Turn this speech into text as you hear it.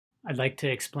I'd like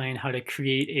to explain how to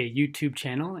create a YouTube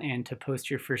channel and to post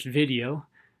your first video.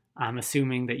 I'm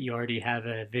assuming that you already have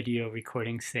a video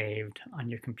recording saved on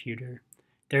your computer.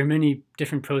 There are many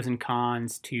different pros and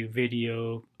cons to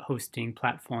video hosting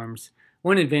platforms.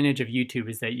 One advantage of YouTube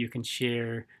is that you can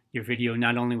share your video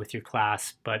not only with your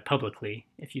class, but publicly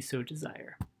if you so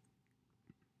desire.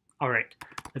 All right,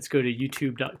 let's go to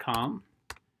youtube.com.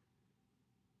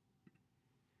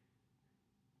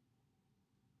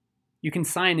 You can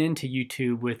sign into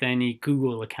YouTube with any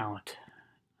Google account.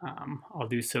 I'll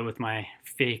do so with my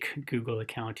fake Google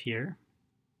account here.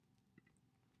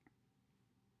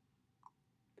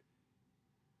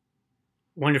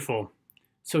 Wonderful.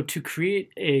 So to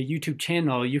create a YouTube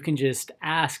channel, you can just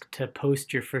ask to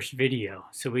post your first video.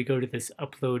 So we go to this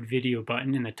upload video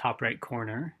button in the top right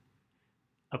corner,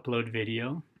 upload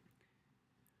video.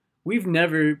 We've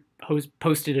never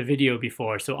posted a video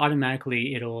before, so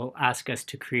automatically it'll ask us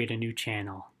to create a new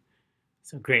channel.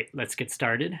 So great, let's get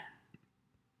started.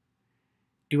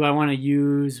 Do I want to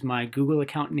use my Google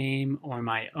account name or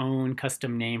my own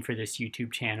custom name for this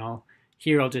YouTube channel?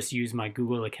 Here I'll just use my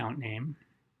Google account name.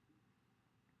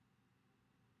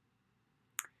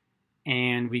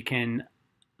 And we can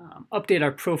update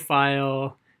our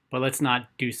profile, but let's not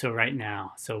do so right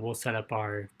now. So we'll set up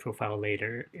our profile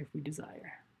later if we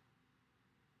desire.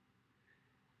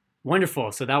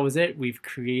 Wonderful, so that was it. We've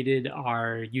created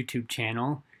our YouTube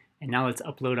channel, and now let's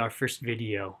upload our first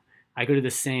video. I go to the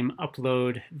same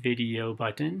upload video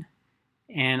button,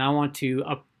 and I want to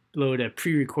upload a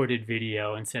pre-recorded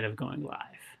video instead of going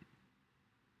live.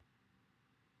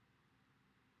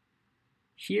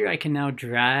 Here I can now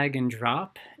drag and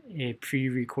drop a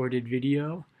pre-recorded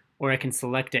video, or I can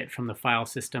select it from the file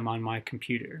system on my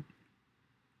computer.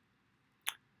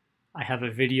 I have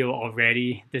a video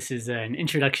already. This is an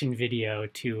introduction video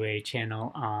to a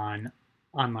channel on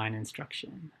online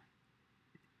instruction.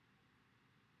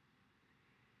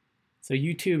 So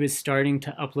YouTube is starting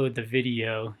to upload the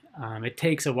video. It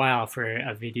takes a while for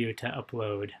a video to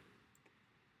upload.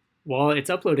 While it's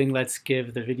uploading, let's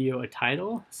give the video a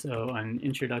title. So an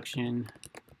introduction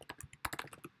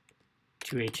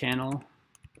to a channel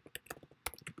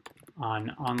on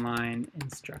online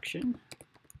instruction.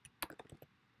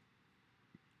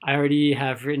 I already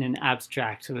have written an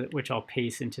abstract, which I'll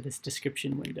paste into this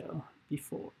description window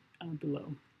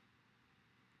below.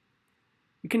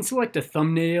 You can select a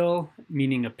thumbnail,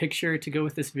 meaning a picture to go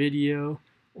with this video,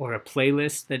 or a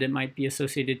playlist that it might be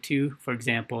associated to. For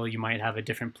example, you might have a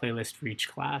different playlist for each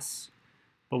class,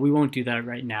 but we won't do that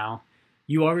right now.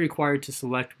 You are required to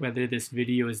select whether this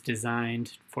video is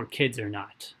designed for kids or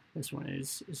not. This one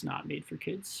is not made for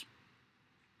kids.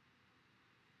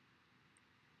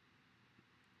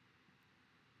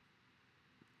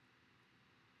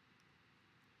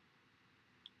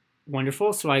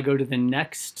 Wonderful, so I go to the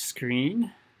next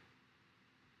screen.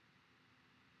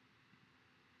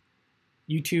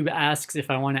 YouTube asks if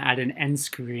I want to add an end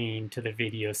screen to the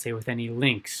video, say with any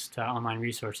links to online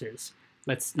resources.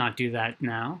 Let's not do that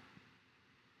now.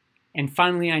 And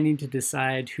finally, I need to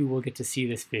decide who will get to see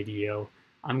this video.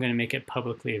 I'm going to make it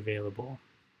publicly available.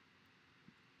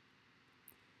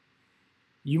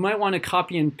 You might want to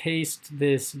copy and paste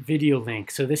this video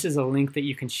link. So this is a link that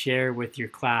you can share with your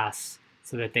class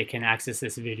so that they can access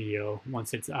this video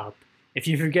once it's up. If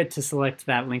you forget to select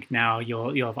that link now,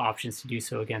 you'll have options to do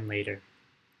so again later.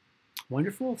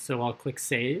 Wonderful, so I'll click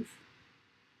Save.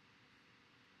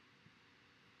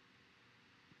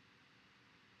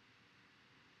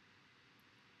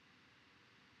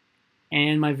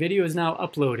 And my video is now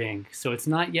uploading, so it's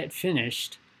not yet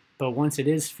finished, but once it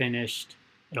is finished,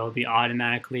 it'll be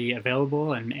automatically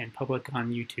available and public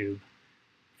on YouTube.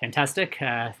 Fantastic.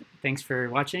 Thanks for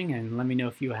watching, and let me know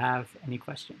if you have any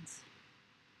questions.